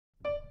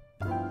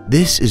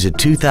This is a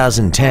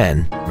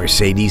 2010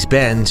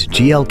 Mercedes-Benz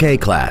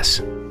GLK class.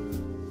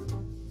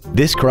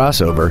 This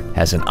crossover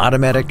has an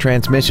automatic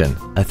transmission,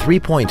 a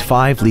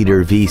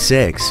 3.5-liter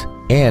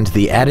V6, and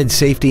the added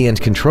safety and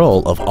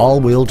control of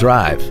all-wheel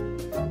drive.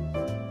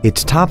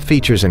 Its top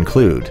features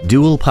include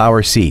dual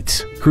power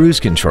seats, cruise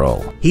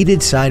control,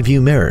 heated side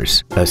view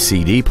mirrors, a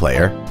CD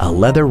player, a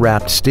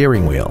leather-wrapped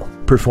steering wheel,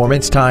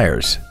 performance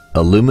tires,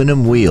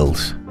 aluminum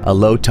wheels, a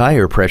low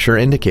tire pressure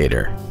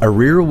indicator, a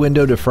rear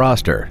window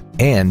defroster,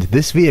 and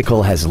this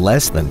vehicle has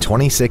less than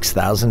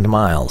 26,000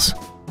 miles.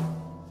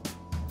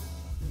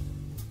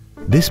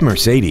 This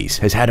Mercedes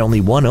has had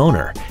only one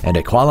owner and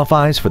it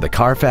qualifies for the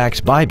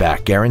Carfax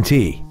buyback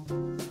guarantee.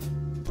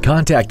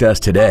 Contact us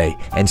today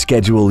and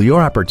schedule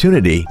your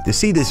opportunity to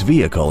see this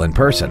vehicle in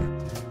person.